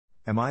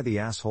Am I the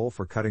asshole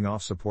for cutting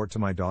off support to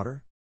my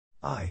daughter?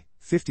 I,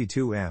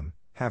 52M,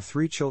 have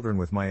 3 children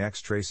with my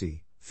ex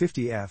Tracy,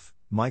 50F,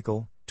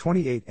 Michael,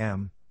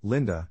 28M,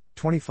 Linda,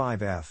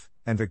 25F,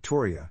 and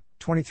Victoria,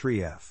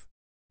 23F.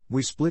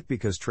 We split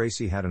because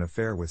Tracy had an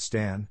affair with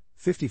Stan,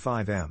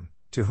 55M,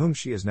 to whom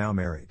she is now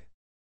married.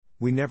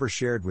 We never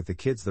shared with the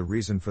kids the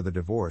reason for the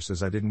divorce,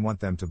 as I didn't want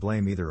them to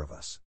blame either of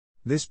us.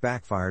 This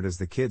backfired as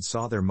the kids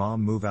saw their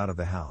mom move out of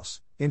the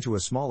house, into a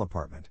small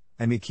apartment,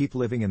 and me keep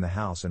living in the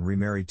house and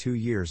remarry 2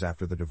 years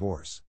after the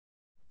divorce.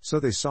 So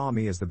they saw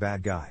me as the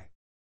bad guy.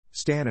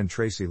 Stan and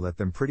Tracy let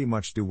them pretty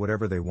much do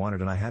whatever they wanted,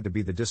 and I had to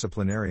be the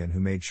disciplinarian who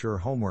made sure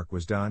homework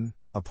was done,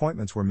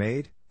 appointments were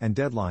made, and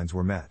deadlines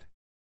were met.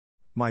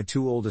 My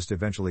 2 oldest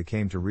eventually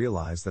came to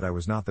realize that I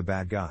was not the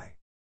bad guy.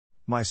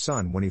 My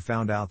son, when he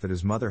found out that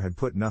his mother had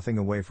put nothing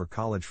away for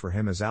college for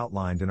him as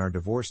outlined in our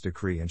divorce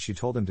decree and she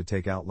told him to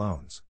take out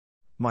loans.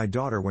 My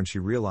daughter, when she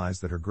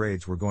realized that her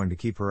grades were going to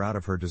keep her out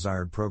of her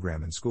desired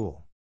program in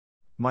school.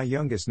 My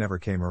youngest never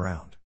came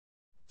around.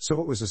 So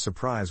it was a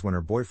surprise when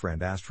her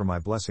boyfriend asked for my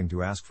blessing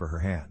to ask for her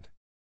hand.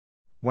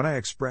 When I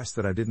expressed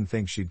that I didn't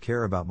think she'd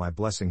care about my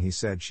blessing, he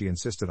said she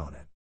insisted on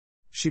it.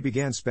 She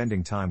began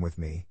spending time with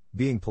me,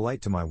 being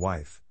polite to my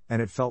wife,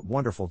 and it felt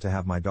wonderful to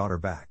have my daughter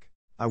back.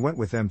 I went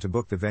with them to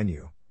book the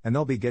venue, and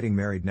they'll be getting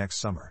married next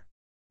summer.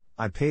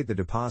 I paid the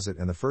deposit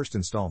and the first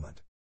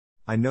installment.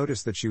 I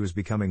noticed that she was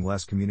becoming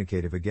less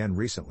communicative again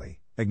recently,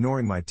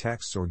 ignoring my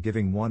texts or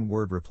giving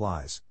one-word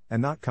replies,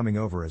 and not coming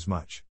over as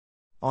much.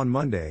 On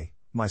Monday,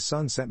 my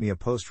son sent me a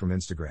post from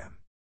Instagram.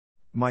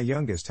 My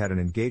youngest had an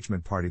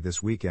engagement party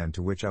this weekend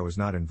to which I was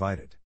not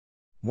invited.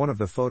 One of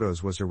the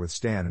photos was her with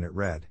Stan and it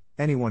read,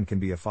 "Anyone can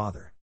be a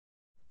father.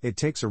 It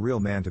takes a real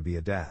man to be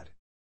a dad.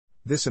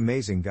 This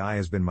amazing guy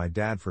has been my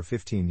dad for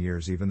 15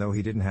 years even though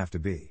he didn't have to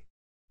be.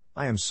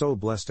 I am so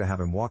blessed to have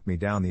him walk me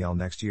down the aisle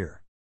next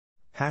year.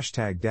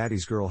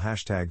 #Daddy'sGirl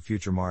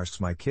 #FutureMarks.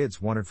 My kids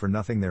wanted for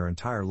nothing their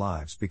entire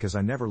lives because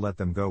I never let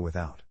them go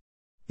without.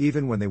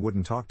 Even when they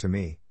wouldn't talk to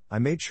me, I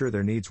made sure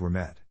their needs were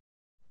met.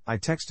 I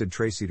texted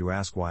Tracy to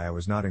ask why I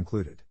was not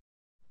included.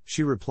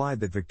 She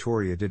replied that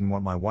Victoria didn't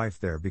want my wife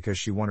there because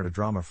she wanted a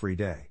drama-free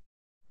day.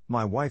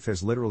 My wife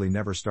has literally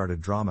never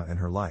started drama in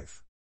her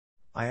life.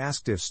 I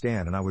asked if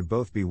Stan and I would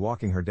both be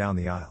walking her down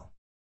the aisle.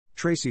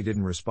 Tracy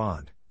didn't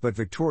respond, but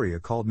Victoria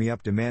called me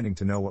up demanding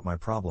to know what my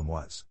problem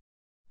was.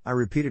 I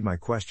repeated my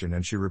question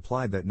and she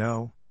replied that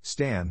no,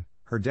 Stan,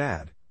 her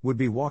dad, would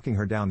be walking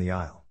her down the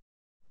aisle.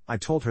 I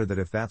told her that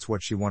if that's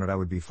what she wanted I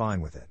would be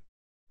fine with it.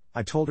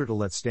 I told her to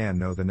let Stan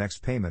know the next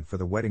payment for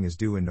the wedding is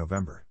due in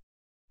November.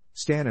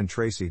 Stan and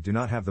Tracy do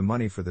not have the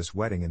money for this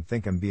wedding and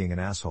think I'm being an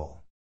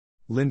asshole.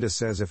 Linda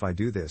says if I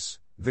do this,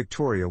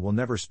 Victoria will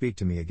never speak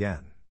to me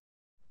again.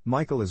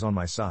 Michael is on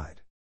my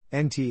side.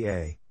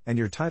 NTA, and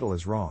your title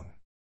is wrong.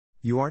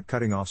 You aren't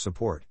cutting off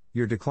support,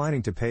 you're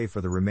declining to pay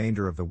for the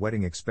remainder of the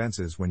wedding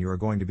expenses when you are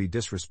going to be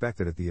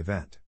disrespected at the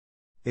event.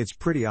 It's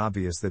pretty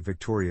obvious that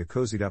Victoria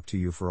cozied up to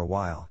you for a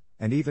while,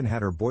 and even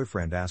had her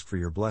boyfriend ask for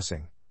your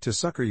blessing, to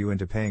sucker you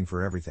into paying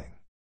for everything.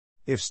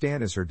 If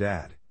Stan is her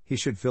dad, he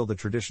should fill the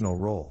traditional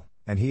role,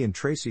 and he and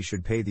Tracy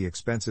should pay the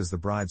expenses the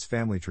bride's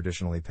family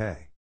traditionally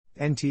pay.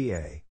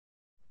 NTA.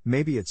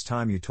 Maybe it's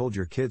time you told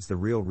your kids the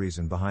real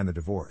reason behind the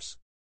divorce.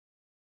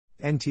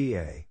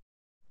 NTA.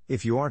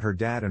 If you aren't her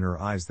dad in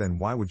her eyes, then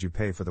why would you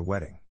pay for the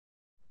wedding?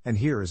 And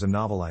here is a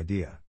novel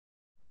idea.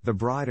 The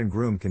bride and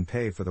groom can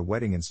pay for the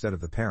wedding instead of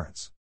the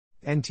parents.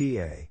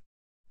 NTA.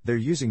 They're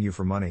using you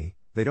for money,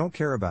 they don't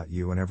care about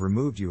you and have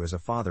removed you as a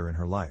father in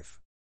her life.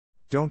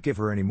 Don't give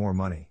her any more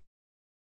money.